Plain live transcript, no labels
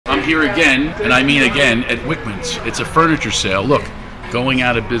I'm here again, and I mean again, at Wickman's. It's a furniture sale. Look, going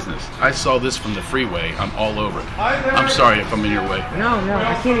out of business. I saw this from the freeway. I'm all over it. I'm sorry if I'm in your way. No,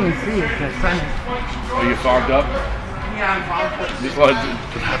 I can't even see it. Are you fogged up? Yeah, I'm fogged up. What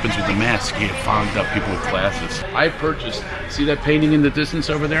happens with the mask? You get fogged up, people with glasses. I purchased, see that painting in the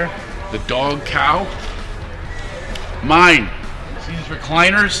distance over there? The dog cow? Mine. See these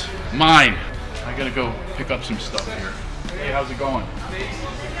recliners? Mine. I gotta go pick up some stuff here. Hey, how's it going?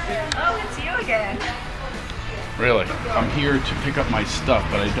 Oh, it's you again. Really? I'm here to pick up my stuff,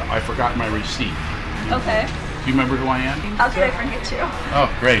 but I forgot my receipt. Okay. Do you remember who I am? How could I forget you? Oh,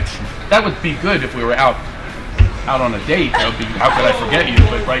 great. That would be good if we were out on a date. That would be, how could I forget you?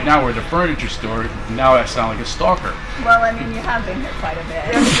 But right now we're at a furniture store. Now I sound like a stalker. Well, I mean, you have been here quite a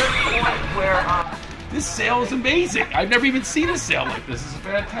bit. This sale is amazing. I've never even seen a sale like this. This is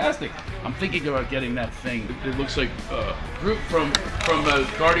fantastic. I'm thinking about getting that thing. It looks like Groot from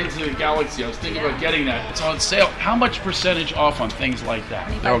Guardians of the Galaxy. I was thinking about getting that. It's on sale. How much percentage off on things like that?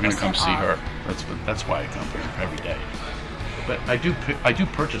 They're all going to come see her. That's why I come here every day. But I do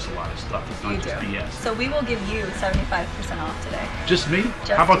purchase a lot of stuff. It's not just BS. So we will give you 75% off today. Just me?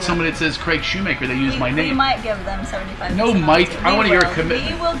 How about somebody that says Craig Shoemaker? They use my name. We might give them 75%. No, Mike. I want to hear a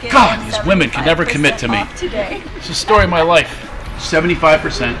commitment. We will give God, them these women can never commit to me. Today. It's the story of my life.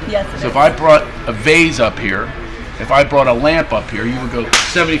 75%. Yes, it so is. if I brought a vase up here, if I brought a lamp up here, you would go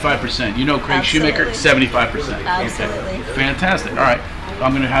 75%. You know Craig Shoemaker? 75%. Absolutely. Okay. Fantastic. All right.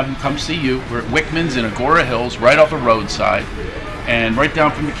 I'm going to have them come see you. We're at Wickman's in Agora Hills, right off the roadside, and right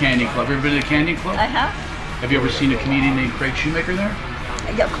down from the Canyon Club. Ever been to the Canyon Club? I have. Have you ever seen a comedian named Craig Shoemaker there?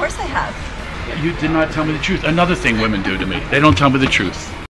 Yeah, of course I have. You did not tell me the truth. Another thing women do to me. They don't tell me the truth.